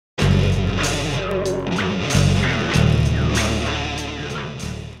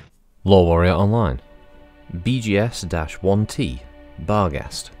LoreWarrior Online, BGS-1T,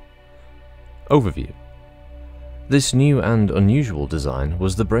 Barghest. Overview. This new and unusual design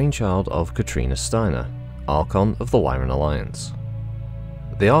was the brainchild of Katrina Steiner, Archon of the Lyran Alliance.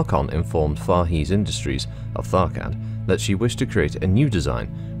 The Archon informed Farhees Industries of Tharkad that she wished to create a new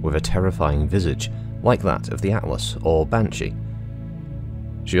design with a terrifying visage, like that of the Atlas or Banshee.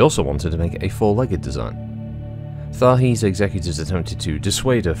 She also wanted to make a four-legged design. Farhees executives attempted to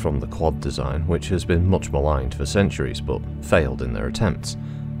dissuade her from the quad design, which has been much maligned for centuries, but failed in their attempts.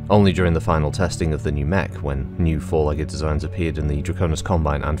 Only during the final testing of the new mech, when new four-legged designs appeared in the Draconis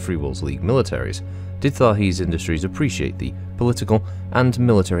Combine and Free Wills League militaries, did Farhees Industries appreciate the political and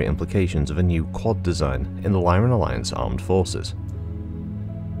military implications of a new quad design in the Lyran Alliance armed forces.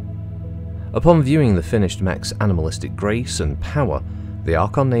 Upon viewing the finished mech's animalistic grace and power, the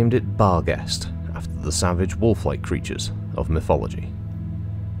Archon named it Barghest, after the savage wolf-like creatures of mythology.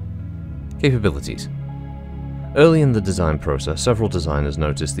 Capabilities. Early in the design process, several designers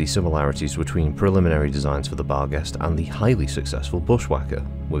noticed the similarities between preliminary designs for the Barghest and the highly successful Bushwhacker,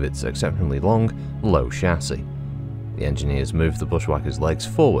 with its exceptionally long, low chassis. The engineers moved the Bushwhacker's legs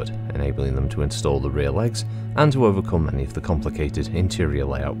forward, enabling them to install the rear legs and to overcome many of the complicated interior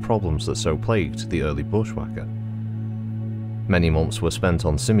layout problems that so plagued the early Bushwhacker. Many months were spent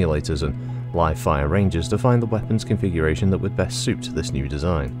on simulators and live fire ranges to find the weapons configuration that would best suit this new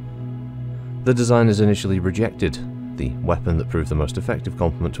design. The designers initially rejected the weapon that proved the most effective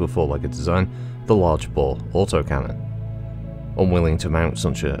complement to a four-legged design, the large-bore autocannon. Unwilling to mount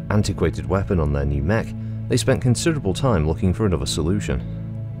such an antiquated weapon on their new mech, they spent considerable time looking for another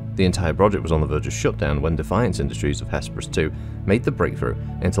solution. The entire project was on the verge of shutdown when Defiance Industries of Hesperus II made the breakthrough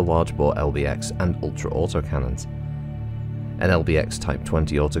into large-bore LBX and ultra autocannons. An LBX Type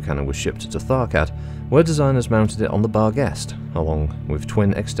 20 autocannon was shipped to Tharkad, where designers mounted it on the Barghest, along with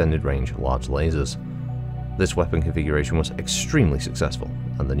twin extended-range large lasers. This weapon configuration was extremely successful,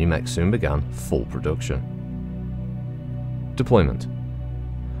 and the new mech soon began full production. Deployment.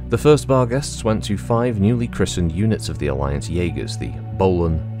 The first Barghests went to 5 newly christened units of the Alliance Jaegers, the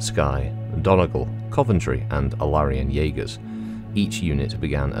Bolan, Skye, Donegal, Coventry, and Alarian Jaegers. Each unit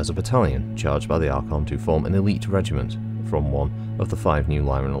began as a battalion, charged by the Archon to form an elite regiment from one of the 5 new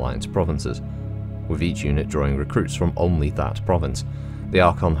Lyran Alliance provinces, with each unit drawing recruits from only that province. The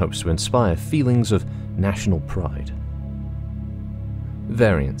Archon hopes to inspire feelings of national pride.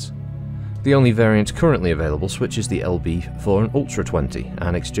 Variants. The only variant currently available switches the LB for an Ultra 20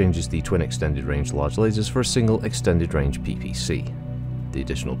 and exchanges the twin extended range large lasers for a single extended range PPC. The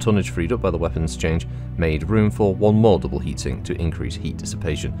additional tonnage freed up by the weapons change made room for one more double heatsink to increase heat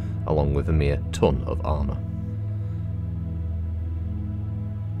dissipation, along with a mere ton of armour.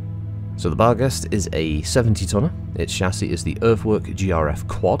 So the Barghest is a 70-tonner, its chassis is the Earthwork GRF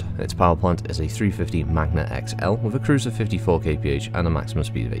Quad, its power plant is a 350 Magna XL with a cruise of 54 kph and a maximum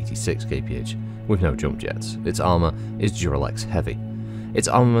speed of 86 kph, with no jump jets. Its armour is Duralex Heavy. Its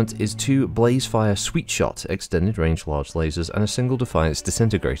armament is 2 Blazefire Sweet Shot extended range large lasers and a single Defiance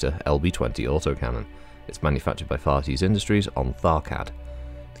Disintegrator LB-20 autocannon. It's manufactured by Farhees Industries on Tharkad.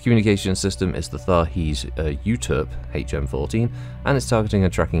 The communication system is the Farhees UTERP HM14, and its targeting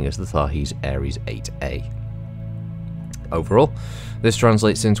and tracking is the Farhees Ares 8A. Overall, this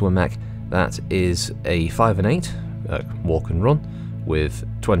translates into a mech that is a 5 and 8 walk and run with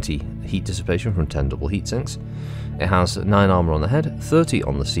 20 heat dissipation from 10 double heat sinks. It has 9 armour on the head, 30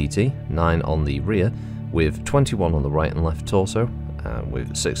 on the CT, 9 on the rear, with 21 on the right and left torso,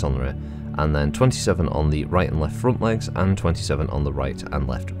 with 6 on the rear, and then 27 on the right and left front legs, and 27 on the right and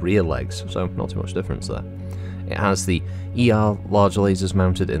left rear legs, so not too much difference there. It has the ER large lasers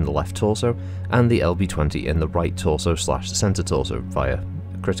mounted in the left torso, and the LB-20 in the right torso / centre torso via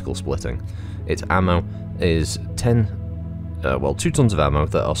critical splitting. Its ammo is 2 tons of ammo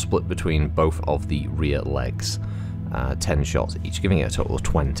that are split between both of the rear legs. 10 shots each, giving it a total of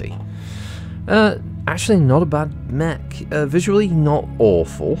 20. Actually not a bad mech. Visually not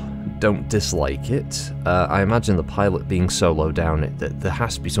awful. Don't dislike it. I imagine the pilot being so low down, there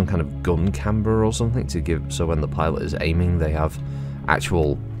has to be some kind of gun camber or something to give, so when the pilot is aiming they have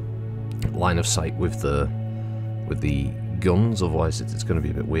actual line of sight with the guns, otherwise it's going to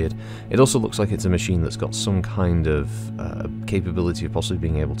be a bit weird. It also looks like it's a machine that's got some kind of capability of possibly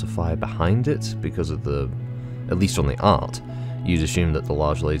being able to fire behind it, because of the, at least on the art, you'd assume that the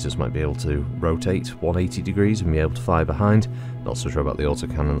large lasers might be able to rotate 180 degrees and be able to fire behind. Not so sure about the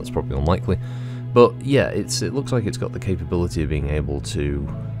autocannon, that's probably unlikely. But yeah, it looks like it's got the capability of being able to,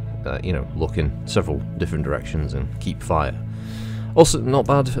 look in several different directions and keep fire. Also, not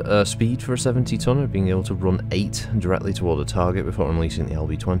bad speed for a 70-tonner, being able to run 8 directly toward a target before unleashing the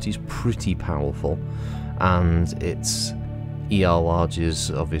LB-20 is pretty powerful, and its ER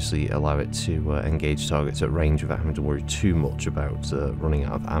larges obviously allow it to engage targets at range without having to worry too much about running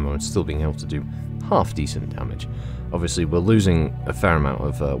out of ammo and still being able to do half decent damage. Obviously, we're losing a fair amount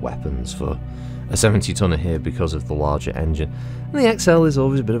of weapons for a 70-tonner here because of the larger engine. And the XL is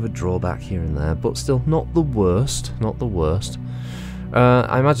always a bit of a drawback here and there, but still not the worst, not the worst.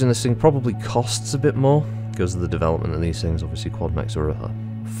 I imagine this thing probably costs a bit more because of the development of these things. Obviously, quad mechs are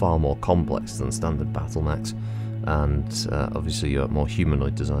far more complex than standard battle mechs, and obviously you have more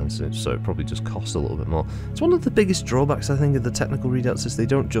humanoid designs, so it probably just costs a little bit more. It's one of the biggest drawbacks, I think, of the technical readouts is they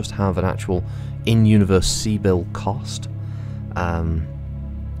don't just have an actual in-universe C-bill cost.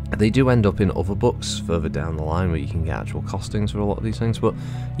 They do end up in other books further down the line where you can get actual costings for a lot of these things, but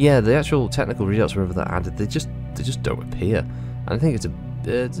yeah, the actual technical readouts, wherever they're added, they just don't appear. And I think it's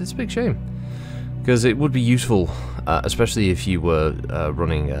a big shame, because it would be useful, especially if you were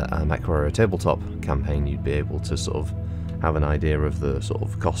running a MechWarrior tabletop campaign. You'd be able to sort of have an idea of the sort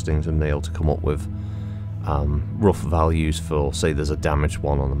of costings and be able to come up with rough values for, say, there's a damaged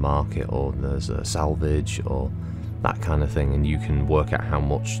one on the market, or there's a salvage, or that kind of thing, and you can work out how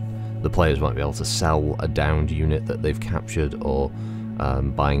much the players might be able to sell a downed unit that they've captured, or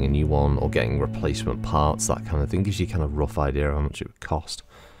buying a new one, or getting replacement parts. That kind of thing gives you kind of rough idea of how much it would cost.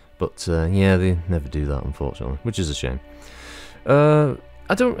 But yeah, they never do that, unfortunately, which is a shame. As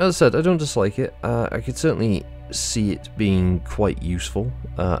I said, I don't dislike it. I could certainly see it being quite useful,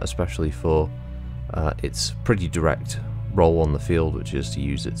 especially for its pretty direct role on the field, which is to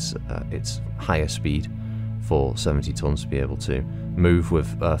use its higher speed for 70 tons to be able to move with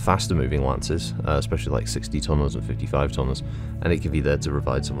faster moving lances, especially like 60 tonners and 55 tonners, and it can be there to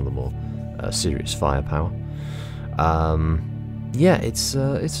provide some of the more serious firepower. Yeah, it's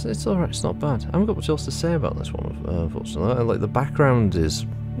alright, it's not bad. I haven't got much else to say about this one, unfortunately. Like, the background is,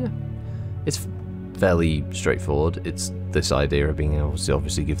 yeah, it's fairly straightforward. It's this idea of being able to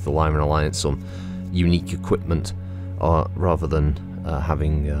obviously give the Lyran Alliance some unique equipment, rather than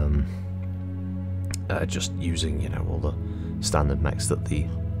having just using, you know, all the standard mechs that the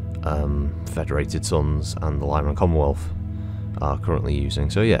Federated Sons and the Lyran Commonwealth are currently using.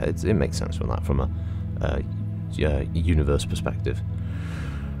 So yeah, it makes sense from that, from a universe perspective.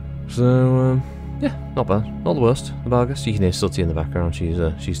 So yeah, not bad, not the worst. The Barghest, you can hear Sooty in the background.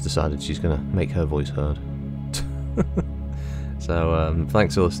 She's decided she's gonna make her voice heard. So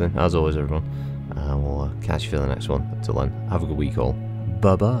thanks for listening, as always, everyone. We'll catch you for the next one. Until then, have a good week all.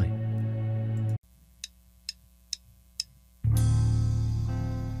 Bye bye.